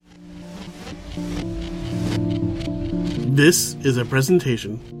This is a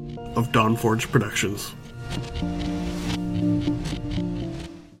presentation of Dawnforge Productions.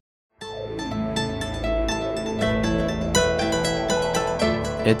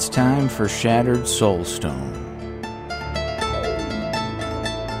 It's time for Shattered Soulstone,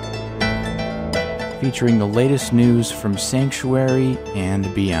 featuring the latest news from Sanctuary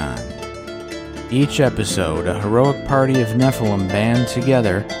and beyond. Each episode, a heroic party of Nephilim band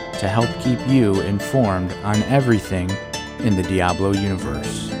together to help keep you informed on everything in the Diablo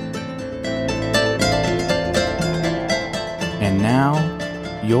universe. And now,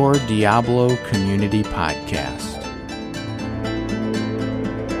 your Diablo Community Podcast.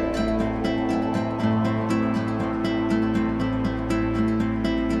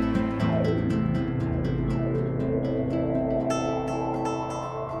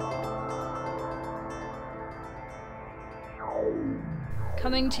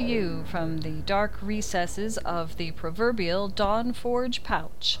 Coming to you from the dark recesses of the proverbial Dawnforge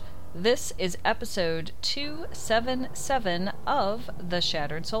pouch, this is episode 277 of The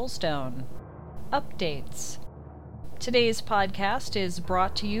Shattered Soulstone. Updates. Today's podcast is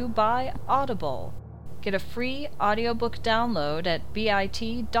brought to you by Audible. Get a free audiobook download at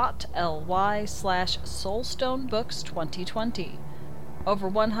bit.ly/soulstonebooks2020. Over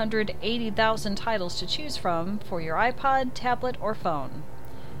 180,000 titles to choose from for your iPod, tablet, or phone.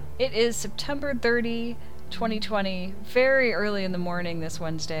 It is September 30, 2020, very early in the morning this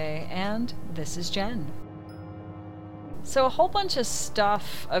Wednesday, and this is Jen. So a whole bunch of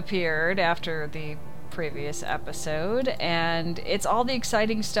stuff appeared after the previous episode, and it's all the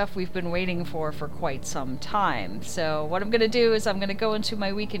exciting stuff we've been waiting for quite some time. So what I'm going to do is I'm going to go into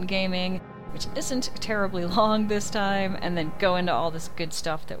my week in gaming, which isn't terribly long this time, and then go into all this good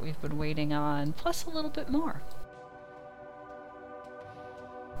stuff that we've been waiting on, plus a little bit more.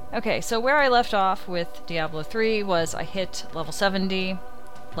 Okay, so where I left off with Diablo 3 was I hit level 70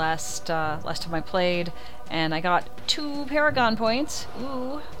 last time I played, and I got 2 Paragon points.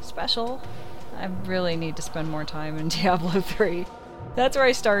 Ooh, special. I really need to spend more time in Diablo 3. That's where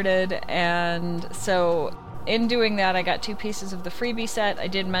I started, and so in doing that, I got 2 pieces of the freebie set. I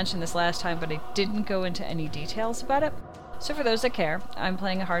did mention this last time, but I didn't go into any details about it. So for those that care, I'm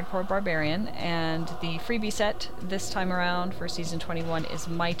playing a hardcore barbarian, and the freebie set this time around for Season 21 is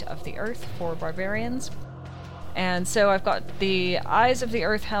Might of the Earth for barbarians. And so I've got the Eyes of the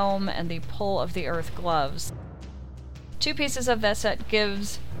Earth helm and the Pull of the Earth gloves. 2 pieces of that set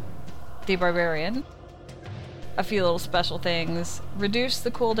gives the barbarian a few little special things. Reduce the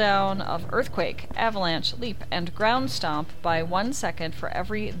cooldown of Earthquake, Avalanche, Leap, and Ground Stomp by 1 second for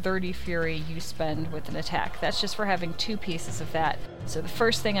every 30 Fury you spend with an attack. That's just for having 2 pieces of that. So the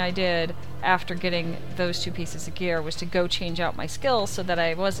first thing I did after getting those 2 pieces of gear was to go change out my skills so that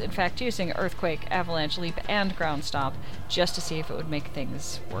I was in fact using Earthquake, Avalanche, Leap, and Ground Stomp just to see if it would make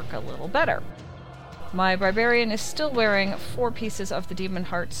things work a little better. My barbarian is still wearing 4 pieces of the Demon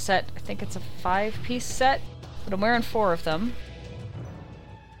Heart set. I think it's a 5-piece set, but I'm wearing 4 of them.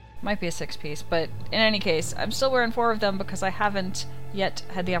 Might be a 6-piece, but in any case, I'm still wearing 4 of them because I haven't yet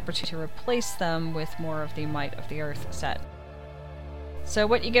had the opportunity to replace them with more of the Might of the Earth set. So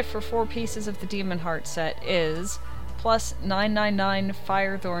what you get for 4 pieces of the Demon Heart set is plus 999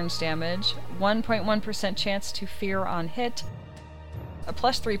 Fire Thorns damage, 1.1% chance to fear on hit, a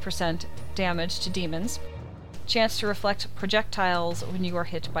plus 3% damage to demons, chance to reflect projectiles when you are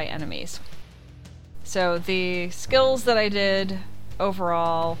hit by enemies. So the skills that I did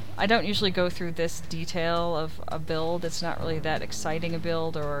overall, I don't usually go through this detail of a build. It's not really that exciting a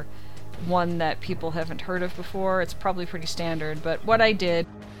build or one that people haven't heard of before. It's probably pretty standard, but what I did,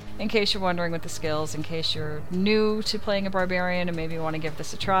 in case you're wondering with the skills, in case you're new to playing a barbarian and maybe want to give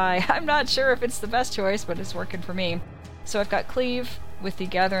this a try, I'm not sure if it's the best choice, but it's working for me. So I've got Cleave with the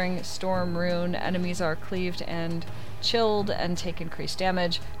Gathering Storm rune. Enemies are cleaved and chilled and take increased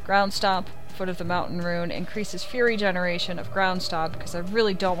damage. Ground Stomp, Foot of the Mountain rune, increases Fury generation of Ground Stomp because I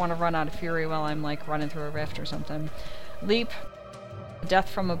really don't want to run out of Fury while I'm like running through a rift or something. Leap, Death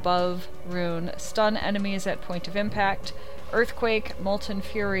from Above rune, stun enemies at point of impact. Earthquake, Molten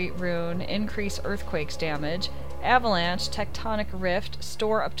Fury rune, increase Earthquake's damage. Avalanche, Tectonic Rift,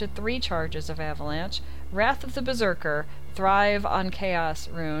 store up to 3 charges of Avalanche. Wrath of the Berserker, Thrive on Chaos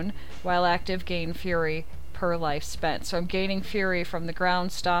rune, while active gain Fury per life spent. So I'm gaining Fury from the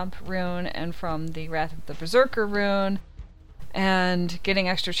Ground Stomp rune and from the Wrath of the Berserker rune, and getting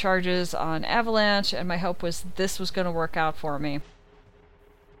extra charges on Avalanche, and my hope was this was going to work out for me.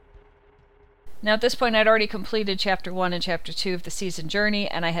 Now at this point I'd already completed Chapter 1 and Chapter 2 of the Season Journey,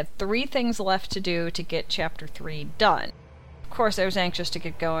 and I had 3 things left to do to get Chapter 3 done. course I was anxious to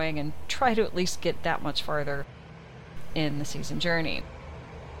get going and try to at least get that much farther in the season journey.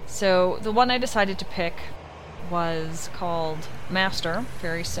 So the one I decided to pick was called Master,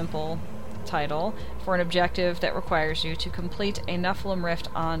 very simple title, for an objective that requires you to complete a Nephilim Rift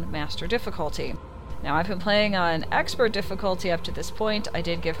on Master difficulty. Now, I've been playing on Expert difficulty up to this point. I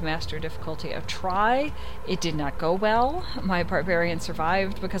did give Master difficulty a try. It did not go well. My Barbarian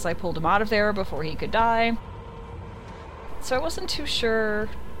survived because I pulled him out of there before he could die. So I wasn't too sure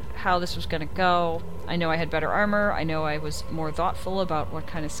how this was going to go. I know I had better armor. I know I was more thoughtful about what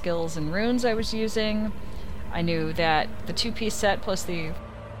kind of skills and runes I was using. I knew that the 2-piece set plus the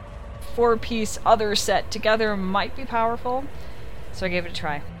 4-piece other set together might be powerful, so I gave it a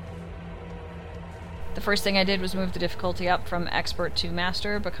try. The first thing I did was move the difficulty up from Expert to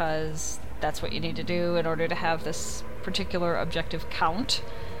Master, because that's what you need to do in order to have this particular objective count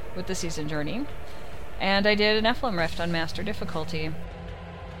with the season journey. And I did an Nephilim Rift on Master difficulty.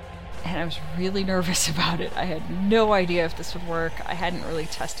 And I was really nervous about it. I had no idea if this would work. I hadn't really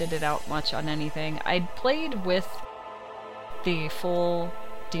tested it out much on anything. I'd played with the full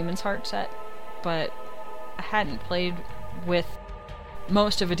Demon's Heart set, but I hadn't played with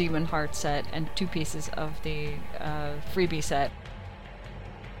most of a Demon Heart set and 2 pieces of the freebie set.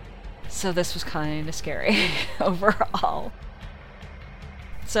 So this was kind of scary overall.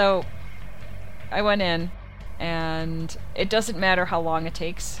 So I went in, and it doesn't matter how long it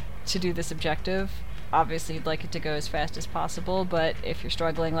takes to do this objective. Obviously you'd like it to go as fast as possible, but if you're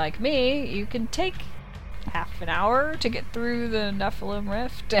struggling like me, you can take half an hour to get through the Nephilim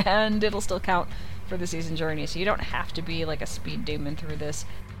Rift, and it'll still count for the season journey. So you don't have to be like a speed demon through this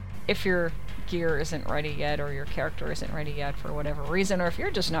if your gear isn't ready yet, or your character isn't ready yet for whatever reason, or if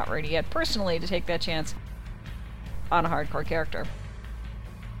you're just not ready yet personally to take that chance on a hardcore character.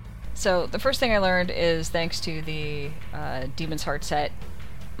 So the first thing I learned is, thanks to the Demon's Heart set,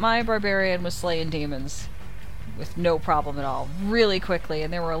 my Barbarian was slaying demons with no problem at all, really quickly,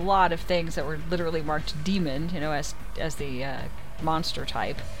 and there were a lot of things that were literally marked demon, you know, as the monster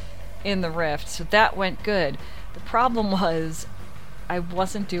type in the Rift, so that went good. The problem was I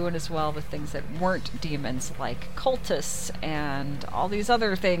wasn't doing as well with things that weren't demons, like cultists and all these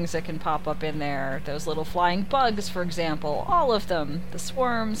other things that can pop up in there. Those little flying bugs, for example, all of them. The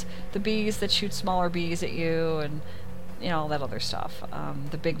swarms, the bees that shoot smaller bees at you, and you know, all that other stuff.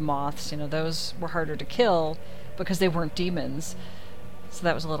 The big moths, you know, those were harder to kill because they weren't demons. So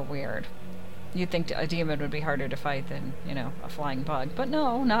that was a little weird. You'd think a demon would be harder to fight than, you know, a flying bug. But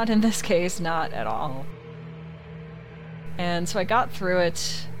no, not in this case, not at all. And so I got through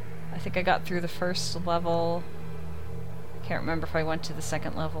it. I think I got through the first level. Can't remember if I went to the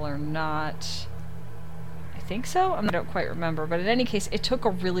second level or not. I think so? I don't quite remember. But in any case, it took a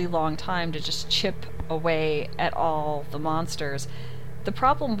really long time to just chip away at all the monsters. The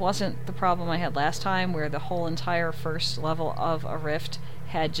problem wasn't the problem I had last time, where the whole entire first level of a Rift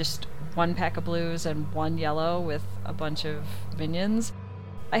had just 1 pack of blues and 1 yellow with a bunch of minions.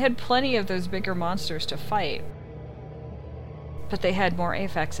 I had plenty of those bigger monsters to fight, but they had more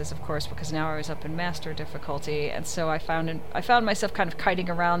affixes, of course, because now I was up in Master difficulty, and so I found myself kind of kiting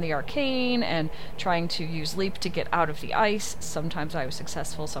around the arcane and trying to use leap to get out of the ice. Sometimes I was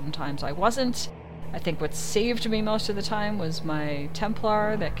successful, sometimes I wasn't. I think what saved me most of the time was my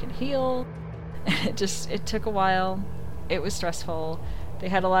Templar that can heal. It took a while. It was stressful. They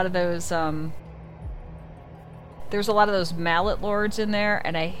had a lot of those, there's a lot of those mallet lords in there,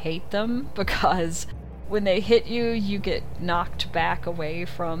 and I hate them because when they hit you, you get knocked back away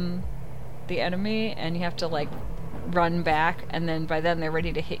from the enemy, and you have to, like, run back, and then by then they're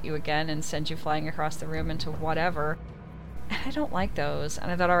ready to hit you again and send you flying across the room into whatever. And I don't like those.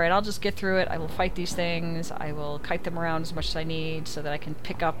 And I thought, alright, I'll just get through it. I will fight these things. I will kite them around as much as I need so that I can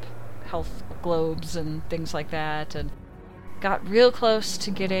pick up health globes and things like that, and got real close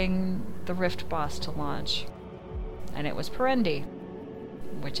to getting the Rift boss to launch. And it was Perendi,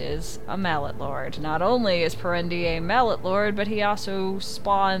 which is a Mallet Lord. Not only is Perendi a Mallet Lord, but he also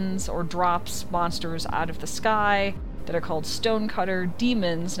spawns or drops monsters out of the sky that are called Stonecutter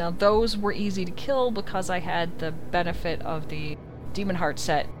Demons. Now those were easy to kill because I had the benefit of the Demon Heart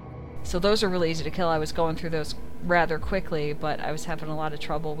set. So those are really easy to kill. I was going through those rather quickly, but I was having a lot of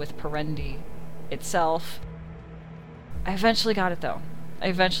trouble with Perendi itself. I eventually got it though. I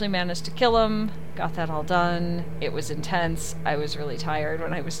eventually managed to kill him, got that all done. It was intense. I was really tired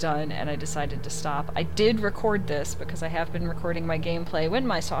when I was done, and I decided to stop. I did record this because I have been recording my gameplay when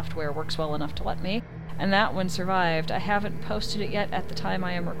my software works well enough to let me, and that one survived. I haven't posted it yet at the time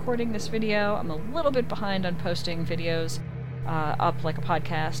I am recording this video. I'm a little bit behind on posting videos up like a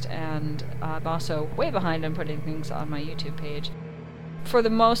podcast, and I'm also way behind on putting things on my YouTube page. For the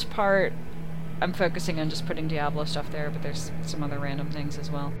most part, I'm focusing on just putting Diablo stuff there, but there's some other random things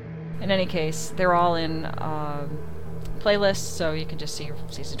as well. In any case, they're all in playlists, so you can just see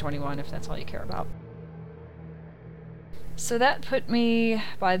Season 21 if that's all you care about. So that put me,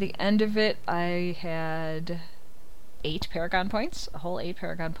 by the end of it, I had 8 Paragon points. A whole 8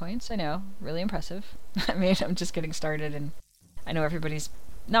 Paragon points. I know. Really impressive. I mean, I'm just getting started, and I know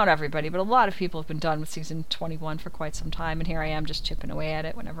not everybody, but a lot of people have been done with Season 21 for quite some time, and here I am just chipping away at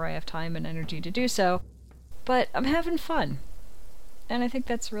it whenever I have time and energy to do so. But I'm having fun. And I think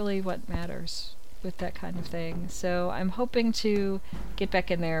that's really what matters with that kind of thing. So I'm hoping to get back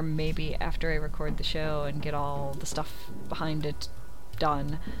in there maybe after I record the show and get all the stuff behind it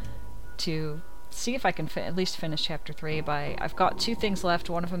done to see if I can at least finish Chapter 3 I've got 2 things left.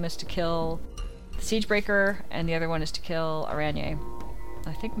 One of them is to kill the Siegebreaker, and the other one is to kill Araignée.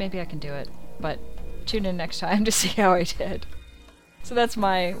 I think maybe I can do it, but tune in next time to see how I did. So that's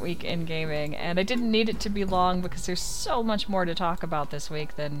my week in gaming, and I didn't need it to be long because there's so much more to talk about this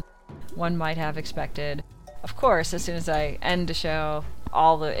week than one might have expected. Of course, as soon as I end the show,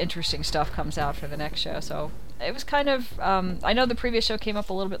 all the interesting stuff comes out for the next show, so it was kind of, I know the previous show came up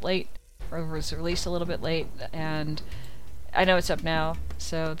a little bit late, or was released a little bit late, and I know it's up now,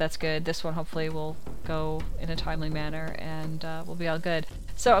 so that's good. This one hopefully will go in a timely manner, and we'll be all good.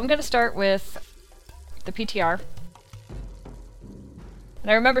 So I'm going to start with the PTR. And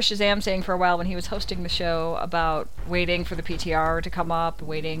I remember Shazam saying for a while when he was hosting the show about waiting for the PTR to come up,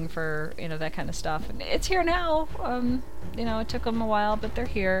 waiting for, that kind of stuff. And it's here now. It took them a while, but they're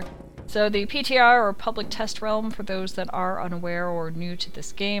here. So the PTR, or Public Test Realm, for those that are unaware or new to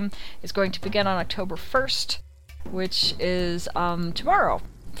this game, is going to begin on October 1st, which is tomorrow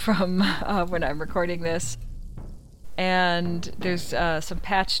from when I'm recording this. And there's some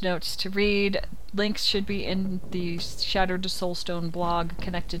patch notes to read. Links should be in the Shattered to Soulstone blog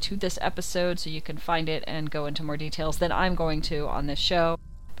connected to this episode, so you can find it and go into more details than I'm going to on this show,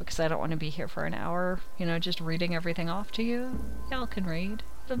 because I don't want to be here for an hour, just reading everything off to you. Y'all can read.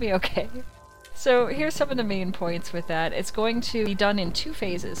 It'll be okay. So here's some of the main points with that. It's going to be done in 2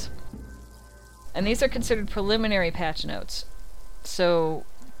 phases. And these are considered preliminary patch notes. So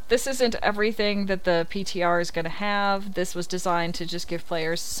this isn't everything that the PTR is going to have. This was designed to just give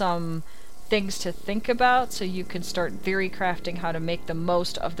players some things to think about so you can start theory crafting how to make the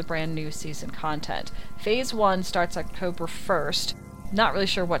most of the brand new season content. Phase 1 starts October 1st. Not really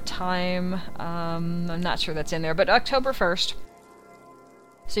sure what time. I'm not sure that's in there, but October 1st.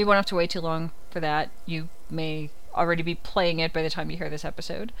 So you won't have to wait too long for that. You may already be playing it by the time you hear this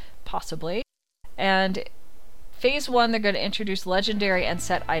episode. Possibly. And Phase 1, they're going to introduce legendary and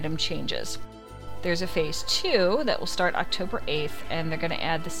set item changes. There's a Phase 2 that will start October 8th, and they're going to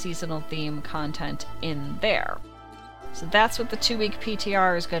add the seasonal theme content in there. So that's what the 2-week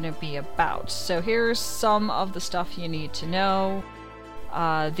PTR is going to be about. So here's some of the stuff you need to know.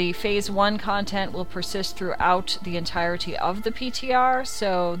 The Phase 1 content will persist throughout the entirety of the PTR,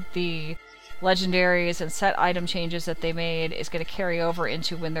 so the legendaries and set item changes that they made is going to carry over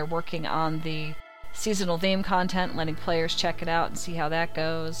into when they're working on the seasonal theme content, letting players check it out and see how that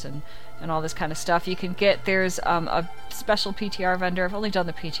goes, and all this kind of stuff. There's a special PTR vendor. I've only done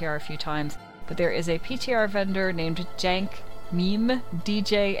the PTR a few times, but there is a PTR vendor named Jank Meme,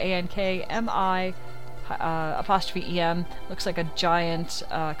 DJANKMI ''EM. Looks like a giant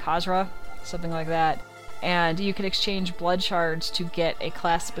Khazra, something like that. And you can exchange blood shards to get a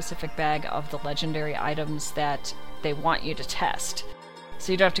class-specific bag of the legendary items that they want you to test.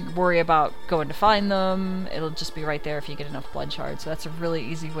 So you don't have to worry about going to find them. It'll just be right there if you get enough blood shards. So that's a really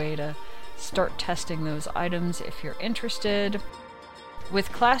easy way to start testing those items if you're interested.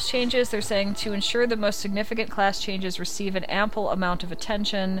 With class changes, they're saying to ensure the most significant class changes receive an ample amount of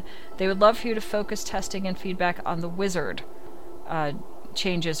attention, they would love for you to focus testing and feedback on the wizard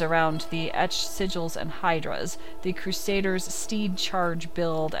changes around the Etched Sigils and Hydras, the Crusader's Steed Charge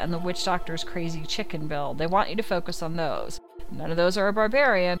build, and the Witch Doctor's Crazy Chicken build. They want you to focus on those. None of those are a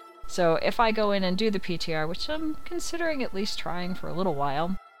barbarian, so if I go in and do the PTR, which I'm considering at least trying for a little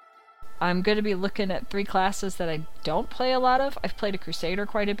while, I'm going to be looking at 3 classes that I don't play a lot of. I've played a Crusader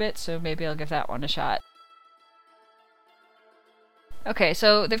quite a bit, so maybe I'll give that one a shot. Okay,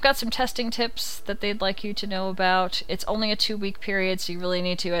 so they've got some testing tips that they'd like you to know about. It's only a 2-week period, so you really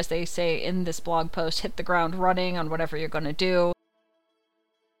need to, as they say in this blog post, hit the ground running on whatever you're going to do.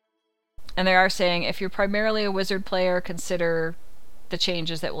 And they are saying, if you're primarily a wizard player, consider the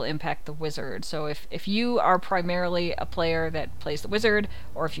changes that will impact the wizard. So if you are primarily a player that plays the wizard,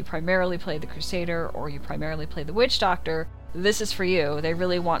 or if you primarily play the Crusader, or you primarily play the Witch Doctor, this is for you. They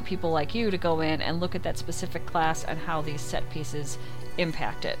really want people like you to go in and look at that specific class and how these set pieces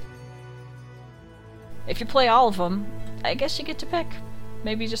impact it. If you play all of them, I guess you get to pick.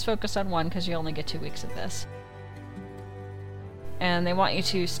 Maybe just focus on one because you only get 2 weeks of this. And they want you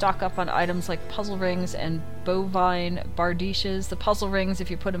to stock up on items like puzzle rings and bovine bardiches. The puzzle rings, if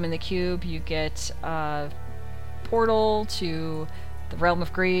you put them in the cube, you get a portal to the Realm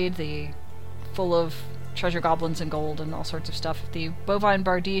of Greed, full of treasure goblins and gold and all sorts of stuff. The bovine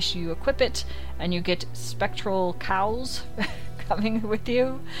bardiche, you equip it, and you get spectral cows coming with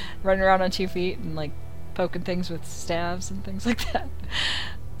you, running around on 2 feet and like poking things with staves and things like that.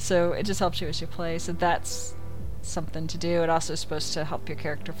 So it just helps you as you play. So that's something to do. It also is supposed to help your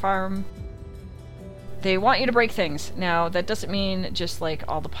character farm. They want you to break things. Now, that doesn't mean just like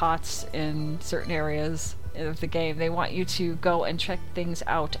all the pots in certain areas of the game. They want you to go and check things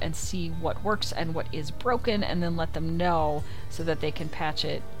out and see what works and what is broken, and then let them know so that they can patch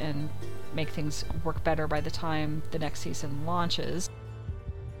it and make things work better by the time the next season launches.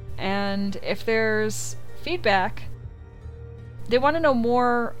 And if there's feedback, they want to know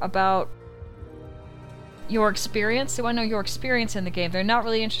more about your experience. They want to know your experience in the game. They're not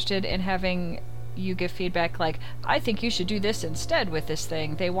really interested in having you give feedback like, I think you should do this instead with this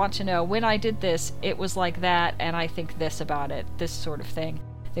thing. They want to know, when I did this, it was like that, and I think this about it, this sort of thing.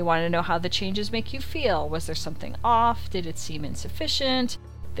 They want to know how the changes make you feel. Was there something off? Did it seem insufficient?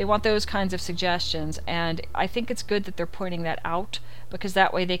 They want those kinds of suggestions, and I think it's good that they're pointing that out, because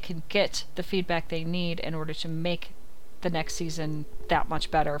that way they can get the feedback they need in order to make the next season that much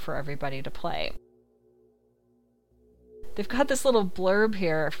better for everybody to play. They've got this little blurb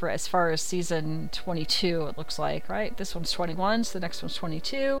here for as far as season 22, it looks like, right? This one's 21, so the next one's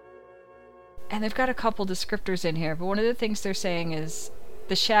 22. And they've got a couple descriptors in here, but one of the things they're saying is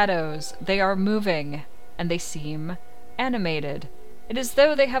the shadows, they are moving, and they seem animated. It is as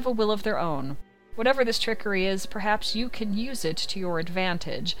though they have a will of their own. Whatever this trickery is, perhaps you can use it to your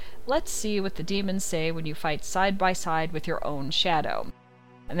advantage. Let's see what the demons say when you fight side by side with your own shadow.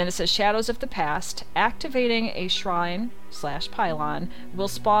 And then it says, Shadows of the Past. Activating a shrine/pylon will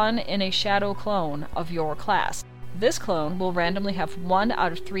spawn in a shadow clone of your class. This clone will randomly have 1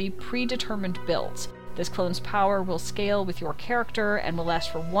 out of 3 predetermined builds. This clone's power will scale with your character and will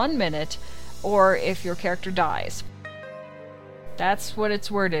last for 1 minute, or if your character dies. That's what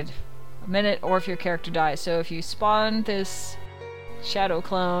it's worded. 1 minute, or if your character dies. So if you spawn this shadow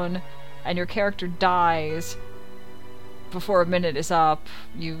clone and your character dies before 1 minute is up,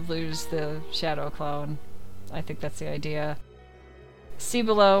 you lose the shadow clone. I think that's the idea. See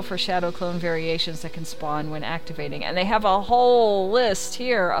below for shadow clone variations that can spawn when activating. And they have a whole list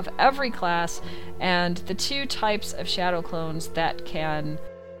here of every class and the 2 types of shadow clones that can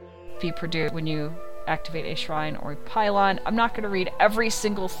be produced when you activate a shrine or a pylon. I'm not going to read every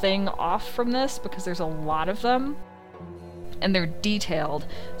single thing off from this because there's a lot of them, and they're detailed.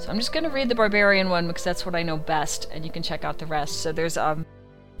 So I'm just going to read the barbarian one because that's what I know best, and you can check out the rest. So there's a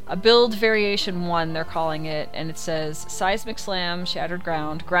build variation 1, they're calling it, and it says Seismic Slam, Shattered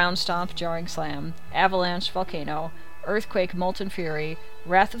Ground, Ground Stomp, Jarring Slam, Avalanche, Volcano, Earthquake, Molten Fury,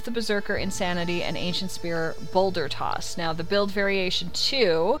 Wrath of the Berserker, Insanity, and Ancient Spear, Boulder Toss. Now the build variation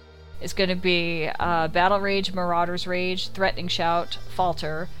 2 is going to be Battle Rage, Marauder's Rage, Threatening Shout,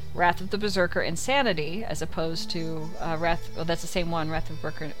 Falter, Wrath of the Berserker, Insanity, as opposed to that's the same one, Wrath of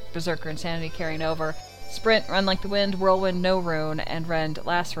the Berserker, Insanity carrying over. Sprint, Run Like the Wind, Whirlwind, No Rune, and Rend,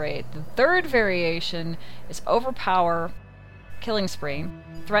 Lacerate. The third variation is Overpower, Killing Spree,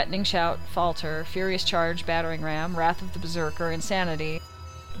 Threatening Shout, Falter, Furious Charge, Battering Ram, Wrath of the Berserker, Insanity,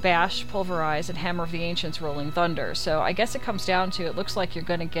 Bash, Pulverize, and Hammer of the Ancients, Rolling Thunder. So I guess it comes down to, it looks like you're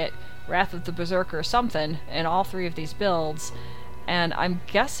going to get Wrath of the Berserker something in all 3 of these builds. And I'm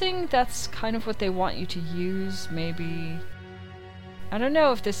guessing that's kind of what they want you to use, maybe. I don't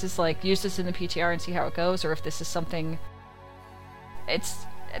know if this is like, use this in the PTR and see how it goes, or if this is something...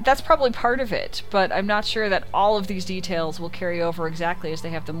 That's probably part of it, but I'm not sure that all of these details will carry over exactly as they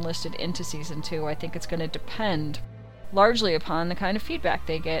have them listed into Season 2. I think it's going to depend largely upon the kind of feedback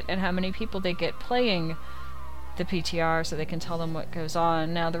they get and how many people they get playing the PTR so they can tell them what goes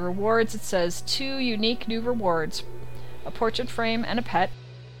on. Now the rewards, it says 2 unique new rewards. A portrait frame and a pet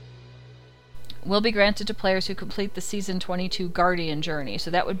will be granted to players who complete the Season 22 Guardian journey.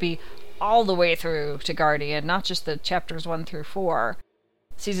 So that would be all the way through to Guardian, not just the chapters 1 through 4.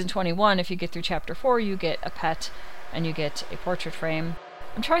 Season 21, if you get through chapter 4, you get a pet and you get a portrait frame.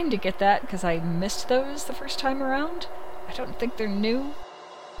 I'm trying to get that because I missed those the first time around. I don't think they're new,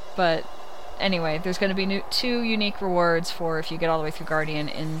 but anyway, there's going to be 2 unique rewards for if you get all the way through Guardian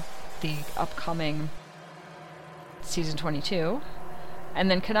in the upcoming Season 22. And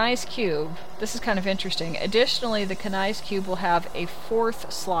then Kanai's Cube. This is kind of interesting. Additionally, the Kanai's Cube will have a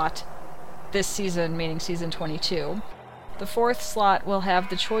 4th slot this season, meaning Season 22. The 4th slot will have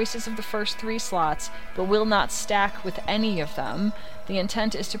the choices of the first 3 slots, but will not stack with any of them. The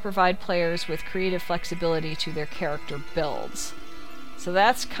intent is to provide players with creative flexibility to their character builds. So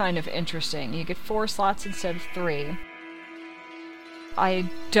that's kind of interesting. You get 4 slots instead of 3.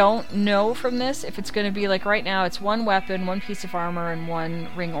 I don't know from this if it's going to be like right now it's 1 weapon, 1 piece of armor, and 1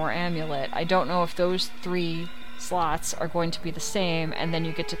 ring or amulet. I don't know if those 3 slots are going to be the same, and then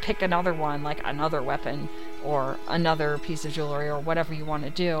you get to pick another one, like another weapon or another piece of jewelry or whatever you want to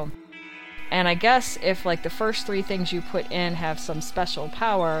do. And I guess if like the first 3 things you put in have some special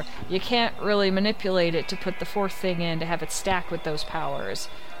power, you can't really manipulate it to put the 4th thing in to have it stack with those powers.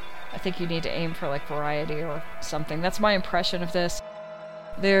 I think you need to aim for like variety or something. That's my impression of this.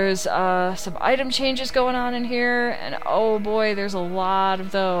 There's some item changes going on in here, and oh boy, there's a lot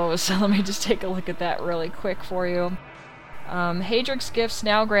of those. So let me just take a look at that really quick for you. Haedrig's Gifts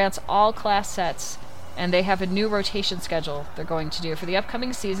now grants all class sets, and they have a new rotation schedule they're going to do for the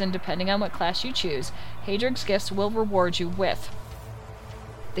upcoming season. Depending on what class you choose, Haedrig's Gifts will reward you with.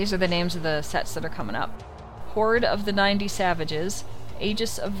 These are the names of the sets that are coming up. Horde of the 90 Savages,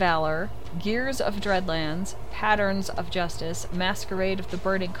 Aegis of Valor, Gears of Dreadlands, Patterns of Justice, Masquerade of the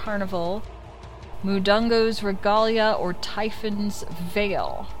Burning Carnival, Mudungo's Regalia, or Typhon's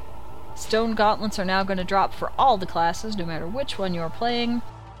Veil. Stone Gauntlets are now going to drop for all the classes, no matter which one you're playing.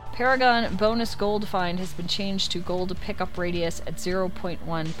 Paragon bonus gold find has been changed to gold pickup radius at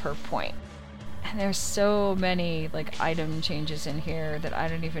 0.1 per point. And there's so many like item changes in here that I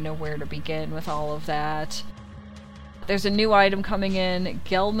don't even know where to begin with all of that. There's a new item coming in,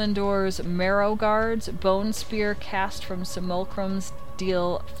 Gelmandor's Marrow Guards. Bone Spear cast from Simulacrums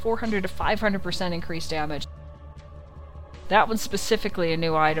deal 400 to 500% increased damage. That one's specifically a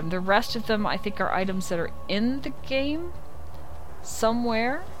new item. The rest of them I think are items that are in the game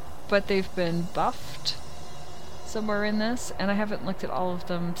somewhere, but they've been buffed somewhere in this, and I haven't looked at all of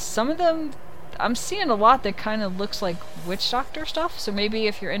them. Some of them, I'm seeing a lot that kind of looks like Witch Doctor stuff, so maybe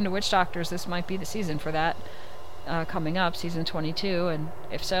if you're into Witch Doctors, this might be the season for that. Coming up, Season 22, and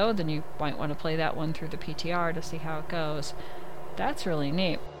if so, then you might want to play that one through the PTR to see how it goes. That's really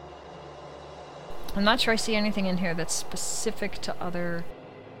neat. I'm not sure I see anything in here that's specific to other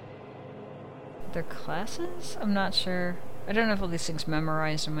classes? I'm not sure. I don't have all these things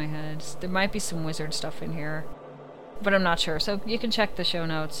memorized in my head. There might be some wizard stuff in here, but I'm not sure. So you can check the show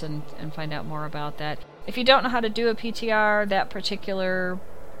notes and find out more about that. If you don't know how to do a PTR, that particular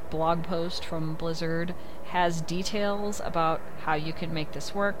blog post from Blizzard has details about how you can make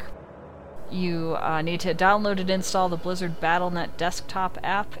this work. You need to download and install the Blizzard Battle.net desktop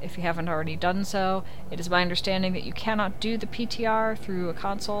app if you haven't already done so. It is my understanding that you cannot do the PTR through a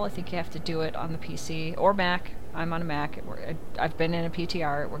console. I think you have to do it on the PC or Mac. I'm on a Mac. I've been in a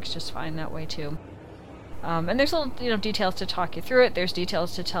PTR. It works just fine that way too. And there's little details to talk you through it. There's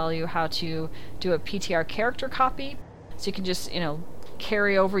details to tell you how to do a PTR character copy. So you can just,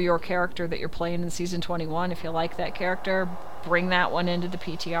 carry over your character that you're playing in Season 21 if you like that character. Bring that one into the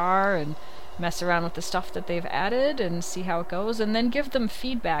PTR and mess around with the stuff that they've added and see how it goes, and then give them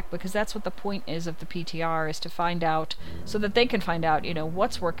feedback, because that's what the point is of the PTR, is to find out, so that they can find out,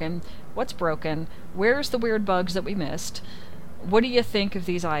 what's working, what's broken, where's the weird bugs that we missed, what do you think of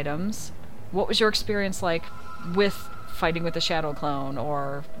these items, what was your experience like with fighting with the Shadow Clone,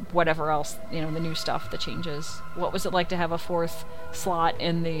 or whatever else, the new stuff that changes. What was it like to have a 4th slot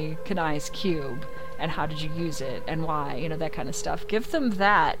in the Kanai's Cube, and how did you use it, and why, that kind of stuff. Give them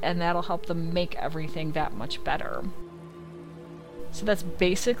that, and that'll help them make everything that much better. So that's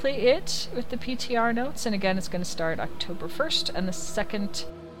basically it with the PTR notes, and again, it's going to start October 1st, and the second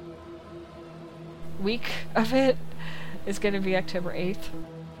week of it is going to be October 8th.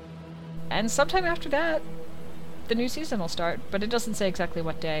 And sometime after that, the new season will start, but it doesn't say exactly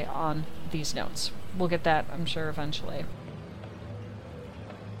what day on these notes. We'll get that, I'm sure, eventually.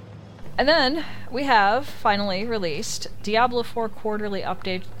 And then we have finally released Diablo 4 Quarterly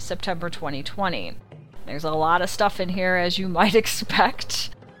Update September 2020. There's a lot of stuff in here, as you might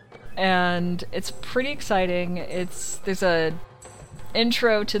expect, and it's pretty exciting. There's a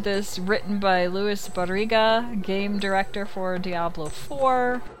intro to this written by Luis Barriga, game director for Diablo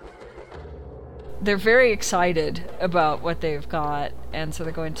 4. They're very excited about what they've got, and so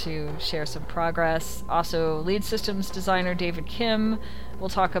they're going to share some progress. Also, lead systems designer David Kim will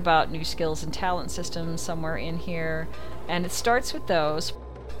talk about new skills and talent systems somewhere in here, and it starts with those.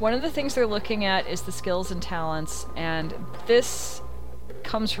 One of the things they're looking at is the skills and talents, and this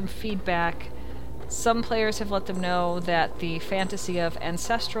comes from feedback some players have let them know that the fantasy of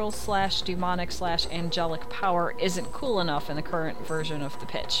ancestral/demonic/angelic power isn't cool enough in the current version of the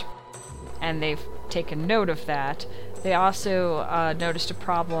pitch. And they've taken note of that. They also noticed a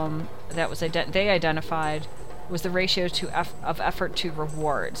problem that was they identified was the ratio of effort to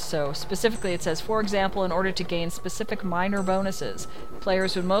rewards. So specifically it says, for example, in order to gain specific minor bonuses,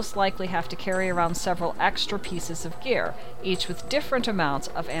 players would most likely have to carry around several extra pieces of gear, each with different amounts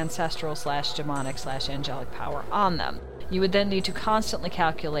of ancestral/demonic/angelic power on them. You would then need to constantly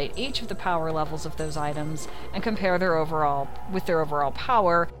calculate each of the power levels of those items and compare their overall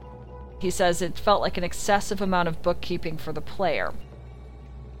power. He says it felt like an excessive amount of bookkeeping for the player.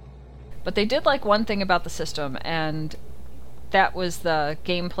 But they did like one thing about the system, and that was the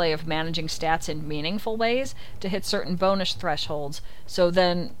gameplay of managing stats in meaningful ways to hit certain bonus thresholds, so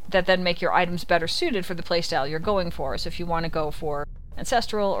then make your items better suited for the playstyle you're going for. So if you want to go for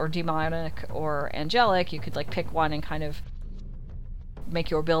ancestral or demonic or angelic, you could like pick one and kind of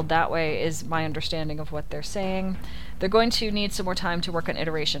make your build that way, is my understanding of what they're saying. They're going to need some more time to work on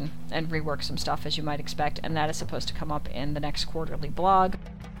iteration and rework some stuff, as you might expect, and that is supposed to come up in the next quarterly blog.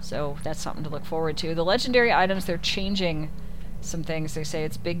 So that's something to look forward to. The legendary items, they're changing some things. They say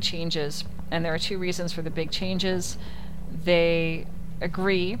it's big changes, and there are two reasons for the big changes. They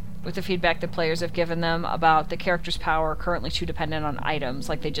agree with the feedback that players have given them about the character's power currently too dependent on items.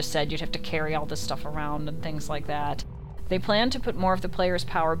 Like they just said, you'd have to carry all this stuff around and things like that. They plan to put more of the player's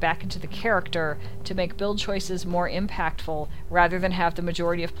power back into the character to make build choices more impactful, rather than have the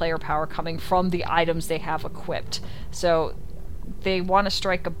majority of player power coming from the items they have equipped. So they want to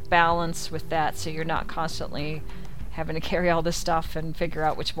strike a balance with that, so you're not constantly having to carry all this stuff and figure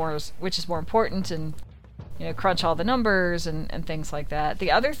out which is more important, and crunch all the numbers and things like that.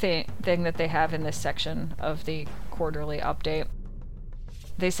 The other thing that they have in this section of the quarterly update,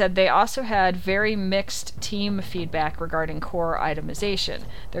 they said they also had very mixed team feedback regarding core itemization.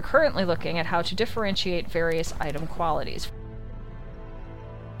 They're currently looking at how to differentiate various item qualities.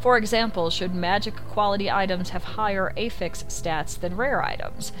 For example, should magic quality items have higher affix stats than rare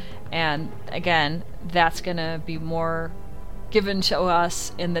items? And again, that's going to be more given to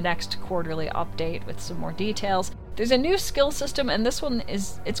us in the next quarterly update with some more details. There's a new skill system, and this one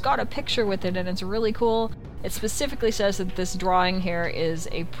it's got a picture with it, and it's really cool. It specifically says that this drawing here is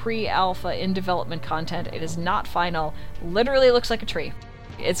a pre-alpha in development content. It is not final. Literally looks like a tree.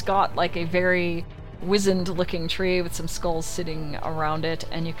 It's got like a very wizened looking tree with some skulls sitting around it,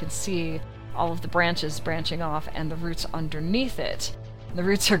 and you can see all of the branches branching off and the roots underneath it. The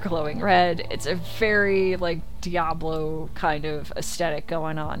roots are glowing red. It's a very like Diablo kind of aesthetic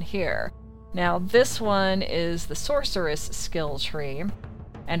going on here. Now this one is the sorceress skill tree,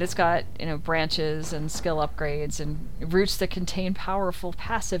 and it's got branches and skill upgrades and roots that contain powerful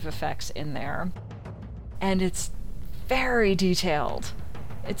passive effects in there, and it's very detailed.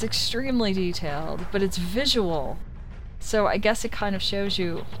 It's extremely detailed, but it's visual. So I guess it kind of shows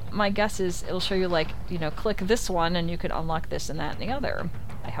you, my guess is it'll show you like, click this one and you can unlock this and that and the other,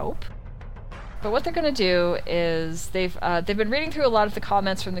 I hope. But what they're going to do is they've been reading through a lot of the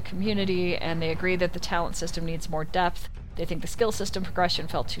comments from the community, and they agree that the talent system needs more depth. They think the skill system progression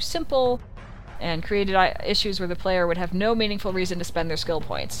felt too simple and created issues where the player would have no meaningful reason to spend their skill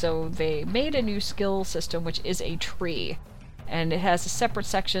points. So they made a new skill system, which is a tree. And it has separate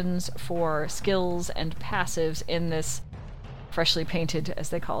sections for skills and passives in this freshly painted, as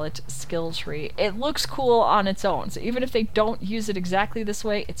they call it, skill tree. It looks cool on its own, so even if they don't use it exactly this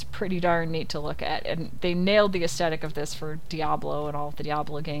way, it's pretty darn neat to look at. And they nailed the aesthetic of this for Diablo and all of the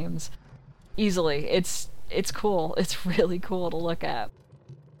Diablo games easily. It's cool. It's really cool to look at.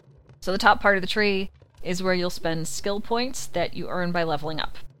 So the top part of the tree is where you'll spend skill points that you earn by leveling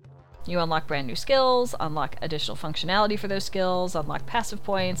up. You unlock brand new skills, unlock additional functionality for those skills, unlock passive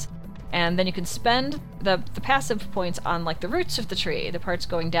points, and then you can spend the passive points on like the roots of the tree, the parts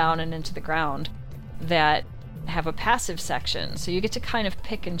going down and into the ground that have a passive section. So you get to kind of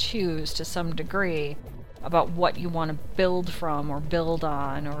pick and choose to some degree about what you want to build from or build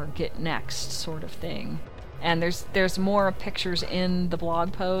on or get next, sort of thing. And there's more pictures in the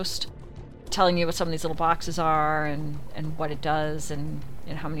blog post telling you what some of these little boxes are and what it does and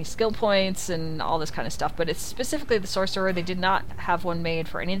how many skill points and all this kind of stuff. But it's specifically the sorcerer. They did not have one made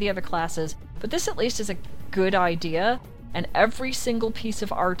for any of the other classes, but this at least is a good idea. And every single piece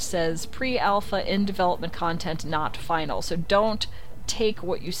of art says pre-alpha in development content, not final. So don't take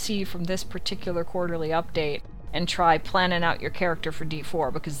what you see from this particular quarterly update and try planning out your character for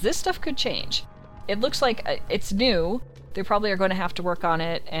D4, because this stuff could change. It looks like it's new. They probably are going to have to work on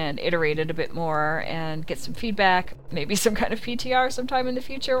it and iterate it a bit more and get some feedback, maybe some kind of PTR sometime in the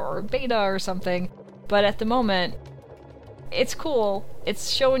future or a beta or something. But at the moment, it's cool.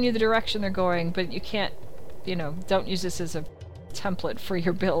 It's showing you the direction they're going, but you can't, don't use this as a template for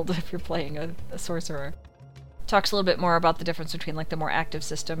your build if you're playing a sorcerer. Talks a little bit more about the difference between like the more active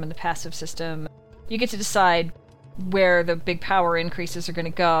system and the passive system. You get to decide where the big power increases are going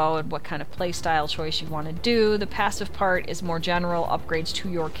to go and what kind of playstyle choice you want to do. The passive part is more general upgrades to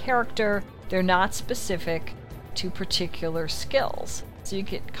your character. They're not specific to particular skills. So you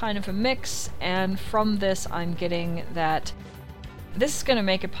get kind of a mix, and from this I'm getting that this is going to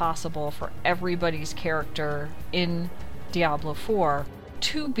make it possible for everybody's character in Diablo 4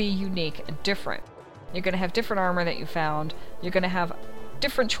 to be unique and different. You're going to have different armor that you found. You're going to have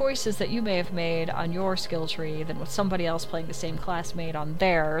different choices that you may have made on your skill tree than what somebody else playing the same class made on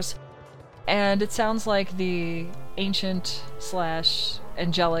theirs. And it sounds like the ancient /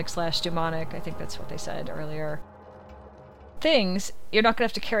 angelic / demonic, I think that's what they said earlier, things, you're not going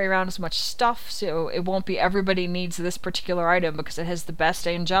to have to carry around as much stuff, so it won't be everybody needs this particular item because it has the best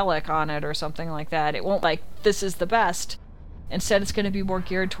angelic on it or something like that. It won't like, this is the best. Instead, it's going to be more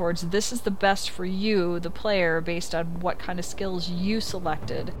geared towards this is the best for you, the player, based on what kind of skills you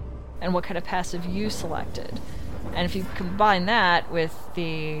selected and what kind of passive you selected. And if you combine that with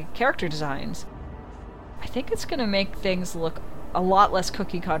the character designs, I think it's going to make things look a lot less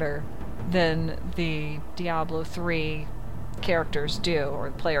cookie cutter than the Diablo 3 characters do,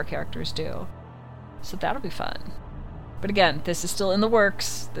 or player characters do. So that'll be fun. But again, this is still in the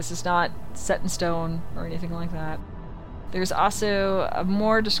works. This is not set in stone or anything like that. There's also a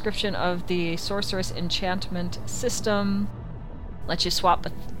more description of the sorceress enchantment system. Lets you swap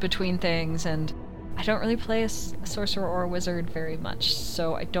between things, and I don't really play a sorcerer or a wizard very much,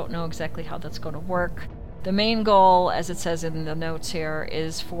 so I don't know exactly how that's going to work. The main goal, as it says in the notes here,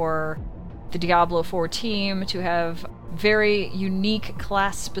 is for the Diablo 4 team to have very unique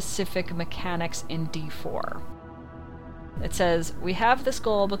class-specific mechanics in D4. It says, we have this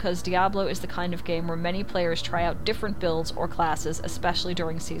goal because Diablo is the kind of game where many players try out different builds or classes, especially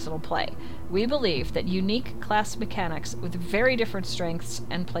during seasonal play. We believe that unique class mechanics with very different strengths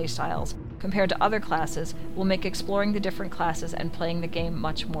and playstyles compared to other classes will make exploring the different classes and playing the game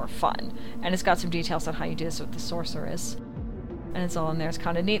much more fun. And it's got some details on how you do this with the sorceress. And it's all in there. It's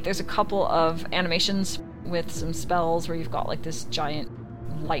kind of neat. There's a couple of animations with some spells where you've got like this giant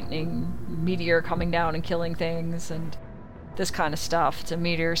lightning meteor coming down and killing things, and this kind of stuff. It's a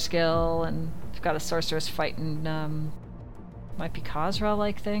meteor skill, and you've got a sorceress fighting, might be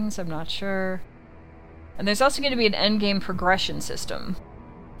Khazra-like things, I'm not sure. And there's also going to be an endgame progression system.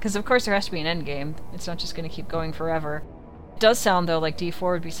 Because of course there has to be an endgame. It's not just going to keep going forever. It does sound, though, like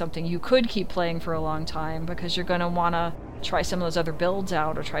D4 would be something you could keep playing for a long time, because you're going to want to try some of those other builds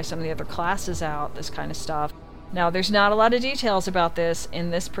out, or try some of the other classes out, this kind of stuff. Now, there's not a lot of details about this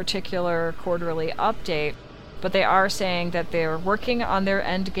in this particular quarterly update, but they are saying that they're working on their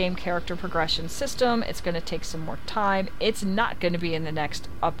endgame character progression system. It's going to take some more time. It's not going to be in the next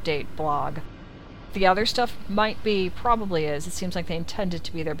update blog. The other stuff might be, probably is. It seems like they intended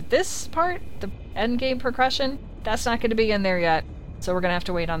to be there. But this part, the endgame progression, that's not going to be in there yet. So we're going to have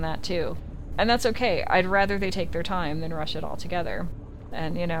to wait on that too. And that's okay. I'd rather they take their time than rush it all together.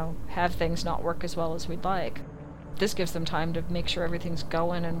 And, have things not work as well as we'd like. This gives them time to make sure everything's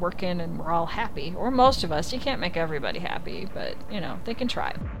going and working and we're all happy. Or most of us. You can't make everybody happy, but, they can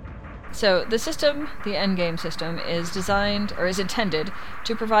try. So the system, the endgame system, is designed, or is intended,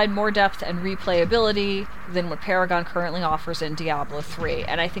 to provide more depth and replayability than what Paragon currently offers in Diablo 3.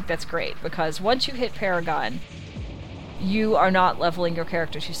 And I think that's great, because once you hit Paragon, you are not leveling your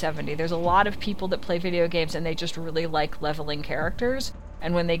character to 70. There's a lot of people that play video games and they just really like leveling characters.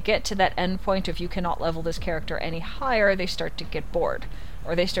 And when they get to that end point of you cannot level this character any higher, they start to get bored.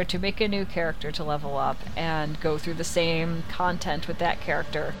 Or they start to make a new character to level up and go through the same content with that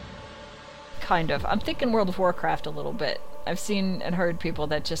character. Kind of. I'm thinking World of Warcraft a little bit. I've seen and heard people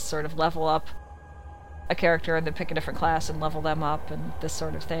that just sort of level up a character and then pick a different class and level them up and this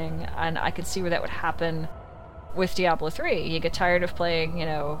sort of thing. And I could see where that would happen with Diablo 3. You get tired of playing,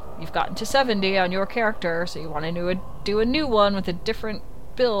 you've gotten to 70 on your character, so you want to do a new one with a different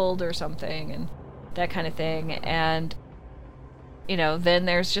build or something, and that kind of thing. And, then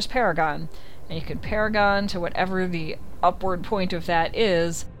there's just Paragon. And you can Paragon to whatever the upward point of that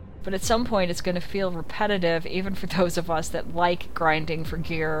is, but at some point it's going to feel repetitive, even for those of us that like grinding for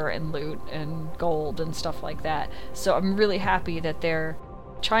gear and loot and gold and stuff like that. So I'm really happy that they're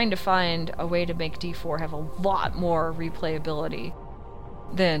trying to find a way to make D4 have a lot more replayability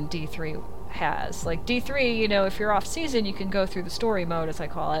than D3 has. Like D3, if you're off season, you can go through the story mode, as I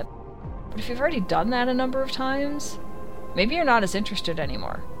call it. But if you've already done that a number of times, maybe you're not as interested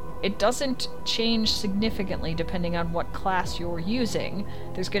anymore. it doesn't change significantly depending on what class you're using.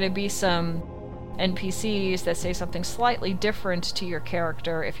 There's going to be some NPCs that say something slightly different to your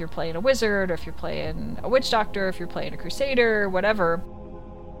character if you're playing a wizard, or if you're playing a witch doctor, if you're playing a crusader, whatever.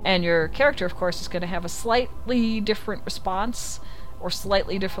 And your character, of course, is going to have a slightly different response or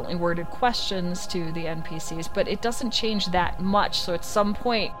slightly differently worded questions to the NPCs, but it doesn't change that much, so at some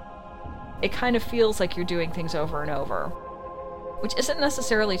point it kind of feels like you're doing things over and over. Which isn't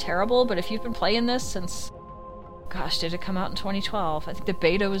necessarily terrible, but if you've been playing this since... Gosh, did it come out in 2012? I think the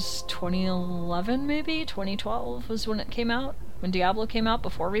beta was 2011, maybe? 2012 was when it came out? When Diablo came out,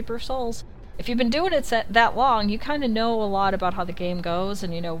 before Reaper of Souls. If you've been doing it that long, you kind of know a lot about how the game goes,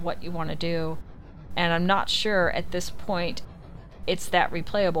 and you know what you want to do. And I'm not sure at this point it's that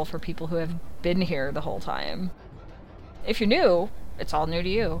replayable for people who have been here the whole time. If you're new, it's all new to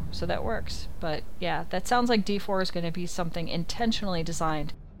you, so that works. But yeah, that sounds like D4 is going to be something intentionally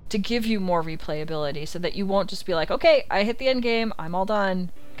designed to give you more replayability, so that you won't just be like, okay, I hit the end game, I'm all done,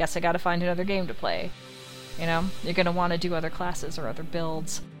 guess I gotta find another game to play. You know, you're going to want to do other classes or other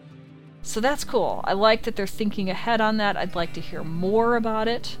builds. So that's cool. I like that they're thinking ahead on that. I'd like to hear more about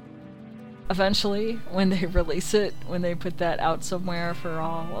it eventually when they release it, when they put that out somewhere for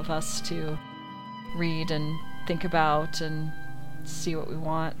all of us to read and think about and see what we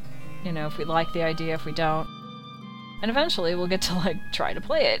want. You know, if we like the idea, if we don't. And eventually we'll get to, like, try to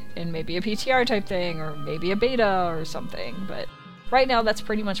play it in maybe a PTR type thing, or maybe a beta or something. But right now that's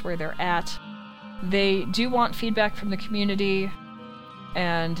pretty much where they're at. They do want feedback from the community.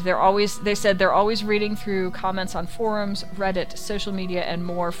 And they said they're always reading through comments on forums, Reddit, social media, and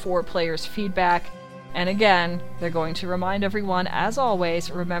more for players' feedback. And again, they're going to remind everyone, as always,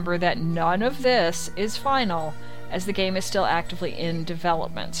 remember that none of this is final, as the game is still actively in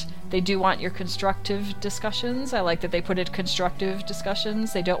development. They do want your constructive discussions. I like that they put it constructive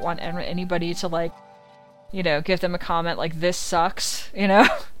discussions. They don't want anybody to, like, you know, give them a comment like, this sucks, you know,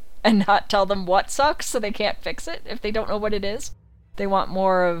 and not tell them what sucks so they can't fix it if they don't know what it is. They want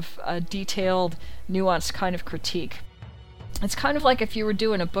more of a detailed, nuanced kind of critique. It's kind of like if you were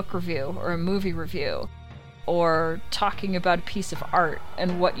doing a book review or a movie review, or talking about a piece of art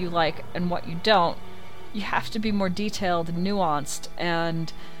and what you like and what you don't. You have to be more detailed and nuanced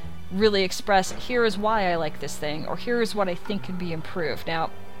and really express, here is why I like this thing, or here is what I think can be improved. Now,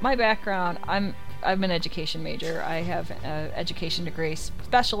 my background, I'm an education major. I have an education degree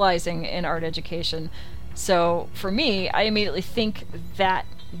specializing in art education. So for me, I immediately think that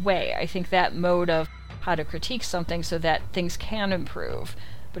way. I think that mode of how to critique something so that things can improve.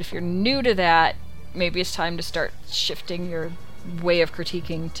 But if you're new to that, maybe it's time to start shifting your way of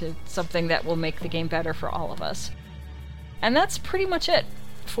critiquing to something that will make the game better for all of us. And that's pretty much it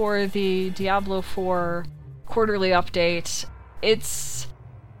for the Diablo 4 quarterly update. It's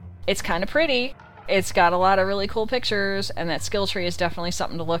kind of pretty. It's got a lot of really cool pictures, and that skill tree is definitely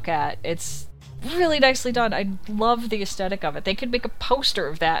something to look at. It's really nicely done. I love the aesthetic of it. They could make a poster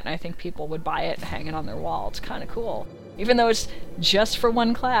of that, and I think people would buy it and hang it on their wall. It's kind of cool. Even though it's just for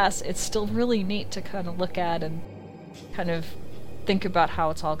one class, it's still really neat to kind of look at and kind of think about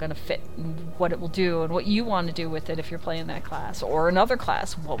how it's all going to fit and what it will do and what you want to do with it if you're playing that class or another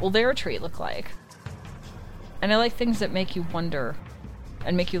class. What will their tree look like? And I like things that make you wonder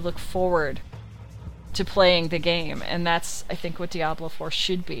and make you look forward to playing the game, and that's, I think, what Diablo 4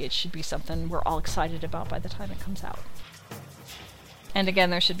 should be. It should be something we're all excited about by the time it comes out. And again,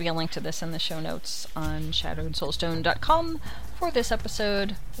 there should be a link to this in the show notes on shadowandsoulstone.com for this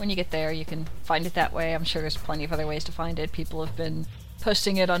episode. When you get there, you can find it that way. I'm sure there's plenty of other ways to find it. People have been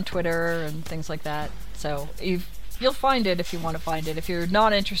posting it on Twitter and things like that. So you'll find it if you want to find it. If you're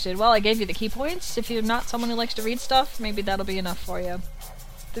not interested, well, I gave you the key points. If you're not someone who likes to read stuff, maybe that'll be enough for you.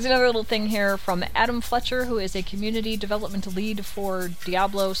 There's another little thing here from Adam Fletcher, who is a community development lead for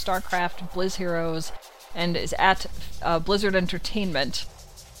Diablo, StarCraft, Blizz Heroes, and is at Blizzard Entertainment.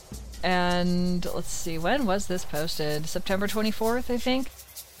 And let's see, when was this posted? September 24th, I think?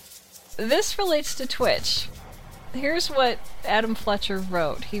 This relates to Twitch. Here's what Adam Fletcher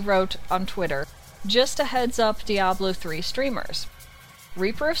wrote. He wrote on Twitter, "Just a heads up, Diablo 3 streamers.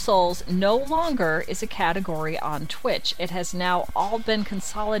 Reaper of Souls no longer is a category on Twitch. It has now all been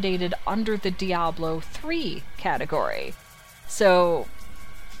consolidated under the Diablo 3 category. So,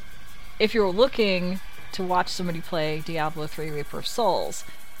 if you're looking to watch somebody play Diablo 3 Reaper of Souls,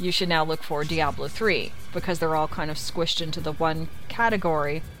 you should now look for Diablo 3, because they're all kind of squished into the one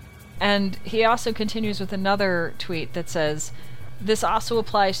category." And he also continues with another tweet that says, "This also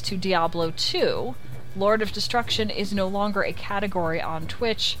applies to Diablo 2. Lord of Destruction is no longer a category on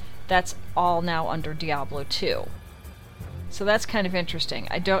Twitch. That's all now under Diablo 2. So that's kind of interesting.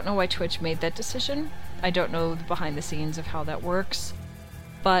 I don't know why Twitch made that decision. I don't know the behind the scenes of how that works.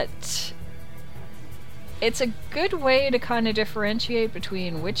 But it's a good way to kind of differentiate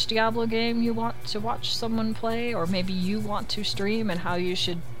between which Diablo game you want to watch someone play, or maybe you want to stream, and how you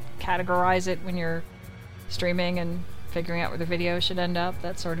should categorize it when you're streaming and figuring out where the video should end up,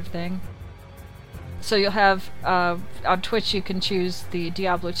 that sort of thing. So you'll have, on Twitch you can choose the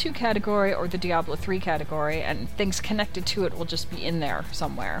Diablo 2 category or the Diablo 3 category, and things connected to it will just be in there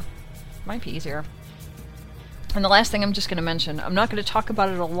somewhere. Might be easier. And the last thing I'm just going to mention, I'm not going to talk about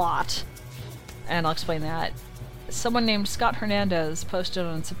it a lot, and I'll explain that. Someone named Scott Hernandez posted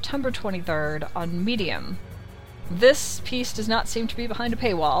on September 23rd on Medium. This piece does not seem to be behind a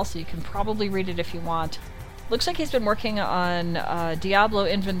paywall, so you can probably read it if you want. Looks like he's been working on Diablo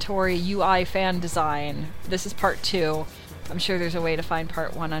Inventory UI fan design. This is part 2. I'm sure there's a way to find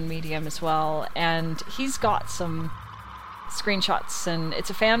part 1 on Medium as well. And he's got some screenshots, and it's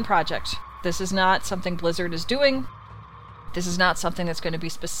a fan project. This is not something Blizzard is doing. This is not something that's going to be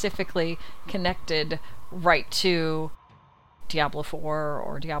specifically connected right to Diablo 4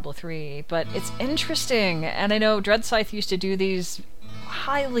 or Diablo 3, but it's interesting. And I know Dreadscythe used to do these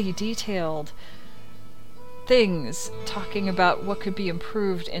highly detailed things talking about what could be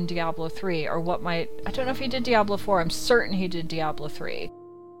improved in Diablo 3, or what might... I don't know if he did Diablo 4, I'm certain he did Diablo 3.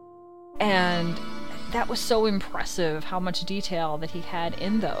 And that was so impressive, how much detail that he had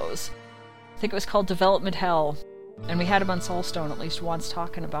in those. I think it was called Development Hell, and we had him on Soulstone at least once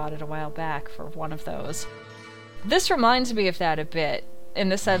talking about it a while back for one of those. This reminds me of that a bit, in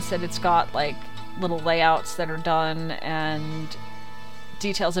the sense that it's got, like, little layouts that are done, and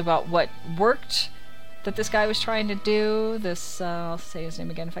details about what worked that this guy was trying to do. This, I'll say his name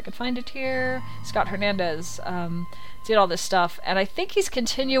again if I could find it here, Scott Hernandez, did all this stuff, and I think he's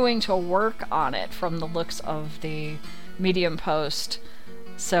continuing to work on it from the looks of the Medium post.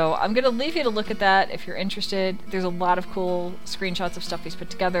 So I'm going to leave you to look at that if you're interested. There's a lot of cool screenshots of stuff he's put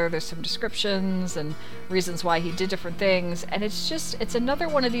together. There's some descriptions and reasons why he did different things, and it's another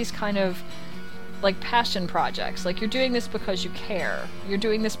one of these kind of like passion projects. Like, you're doing this because you care. You're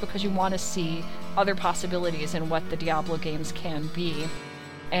doing this because you want to see other possibilities in what the Diablo games can be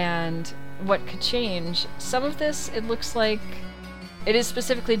and what could change. Some of this, it looks like it is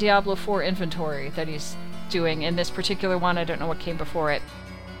specifically Diablo 4 inventory that he's doing in this particular one. I don't know what came before it.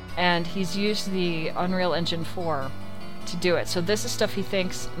 And he's used the Unreal Engine 4 to do it. So this is stuff he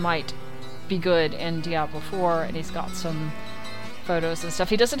thinks might be good in Diablo 4, and he's got some photos and stuff.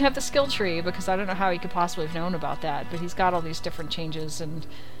 He doesn't have the skill tree, because I don't know how he could possibly have known about that, but he's got all these different changes and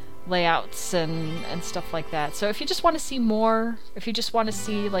layouts and stuff like that. So if you just want to see more, if you just want to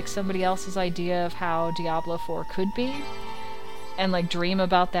see like somebody else's idea of how Diablo 4 could be, and like dream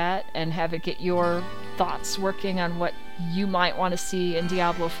about that and have it get your thoughts working on what you might want to see in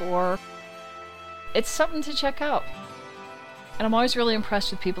Diablo 4, it's something to check out. And I'm always really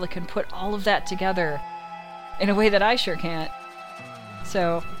impressed with people that can put all of that together in a way that I sure can't.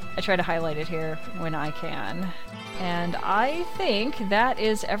 So I try to highlight it here when I can. And I think that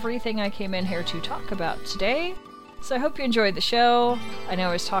is everything I came in here to talk about today. So I hope you enjoyed the show. I know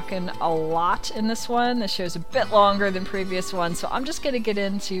I was talking a lot in this one. This show's a bit longer than previous ones, so I'm just going to get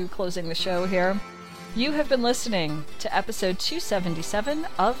into closing the show here. You have been listening to episode 277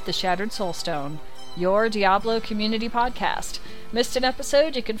 of The Shattered Soulstone, your Diablo community podcast. Missed an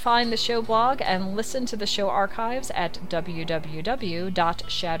episode? You can find the show blog and listen to the show archives at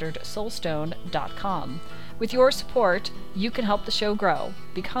www.shatteredsoulstone.com. With your support, you can help the show grow.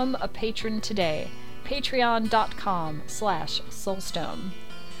 Become a patron today. Patreon.com/Soulstone.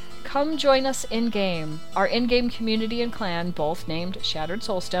 Come join us in-game. Our in-game community and clan, both named Shattered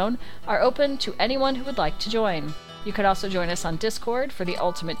Soulstone, are open to anyone who would like to join. You could also join us on Discord for the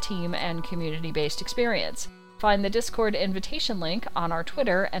ultimate team and community-based experience. Find the Discord invitation link on our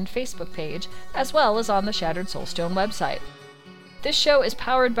Twitter and Facebook page, as well as on the Shattered Soulstone website. This show is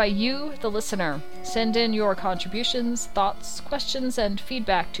powered by you, the listener. Send in your contributions, thoughts, questions, and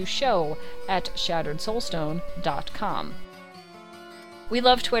feedback to show@shatteredsoulstone.com. We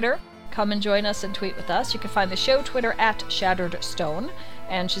love Twitter. Come and join us and tweet with us. You can find the show Twitter @ShatteredStone.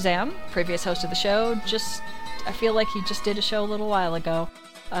 And Shazam, previous host of the show, I feel like he just did a show a little while ago.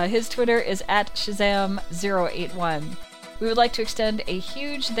 His Twitter is @Shazam081. We would like to extend a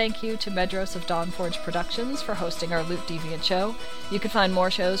huge thank you to Medros of Dawnforge Productions for hosting our Loot Deviant show. You can find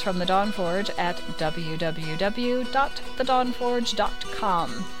more shows from the Dawnforge at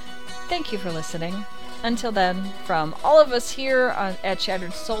www.thedawnforge.com. Thank you for listening. Until then, from all of us here at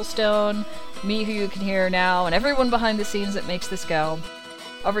Shattered Soulstone, me who you can hear now, and everyone behind the scenes that makes this go,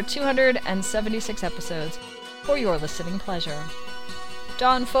 over 276 episodes, for your listening pleasure.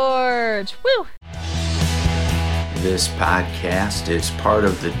 Dawnforge! Woo! This podcast is part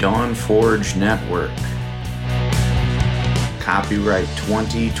of the Dawnforge Network. Copyright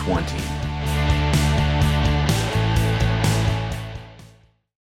 2020.